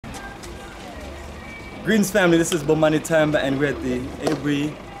Greetings family, this is Bomani Tamba and we're at the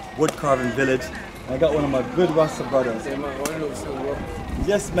Aburi wood carving village. I got one of my good Rasta brothers. Yeah, man, one love still, bro.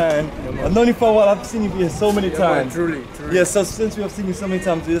 Yes man, Yeah, man. I've known you for a while, I've seen you here so many times. Man, truly. Yeah, so since we have seen you so many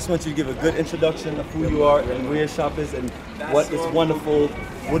times, we just want you to give a good introduction of who you are and where your shop is and what this wonderful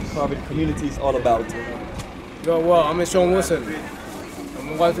wood carving community is all about. Yo, well, I'm a Sean Wilson.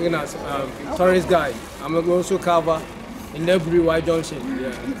 I'm working as tourist guide. I'm also carver in every White Junction.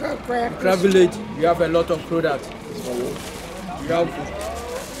 Yeah. Crab Village, we have a lot of products. We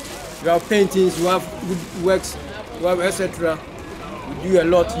have paintings, we have good works, we have etc. We do a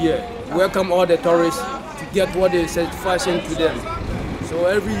lot here. We welcome all the tourists to get what they say fashion to them. So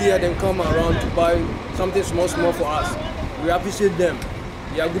every year they come around to buy something small for us. We appreciate them.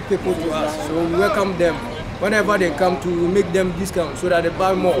 They are good people to us. So we welcome them. Whenever they come to make them discount so that they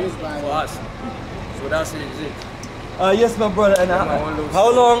buy more for us. So that's it. Yes, my brother. And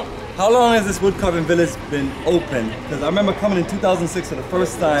how long has this wood carving village been open? Because I remember coming in 2006 for the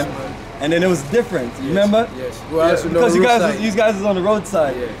first time, and then it was different. You remember? Yes. Yeah, because you guys was on the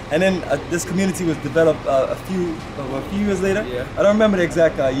roadside, and then this community was developed a few years later. Yeah. I don't remember the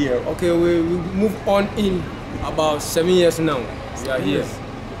exact year. Okay, we moved on in about 7 years now. We are here.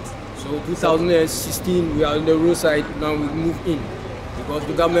 So 2016 we are on the roadside. Now we move in because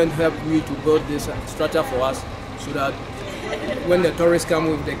the government helped me to build this structure for us, so that when the tourists come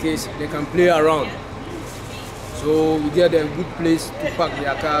with the case, they can play around. So we get a good place to park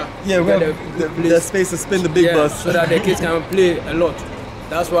their car. Yeah, we have the space to spin the big bus. So that the kids can play a lot.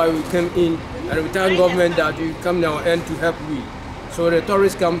 That's why we came in, and we thank government that we come now and to help we. So the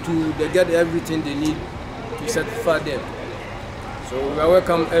tourists come to, they get everything they need to satisfy them. So we are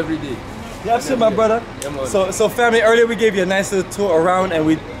welcome every day. Yeah, sure, my brother. Yeah, so family, earlier we gave you a nice little tour around, and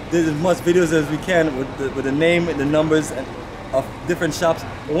we did as much videos as we can with the name and the numbers of different shops.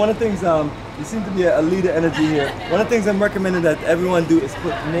 But one of the things, you seem to be a leader energy here. One of the things I'm recommending that everyone do is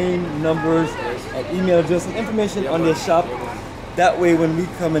put name, numbers, and email address and information on their shop. That way when we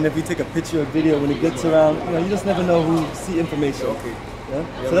come and if we take a picture or video, when it gets around, you just never know who see information. Okay. Yeah?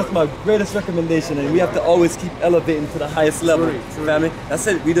 So that's my greatest recommendation, and we have to always keep elevating to the highest level, family. That's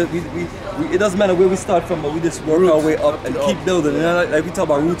it. It doesn't matter where we start from, but we just work our way up and keep building. You know, like we talk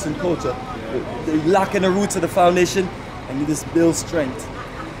about roots and culture. You lock in the roots of the foundation, and you just build strength.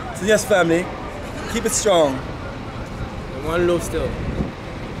 So yes, family, keep it strong. And one love still.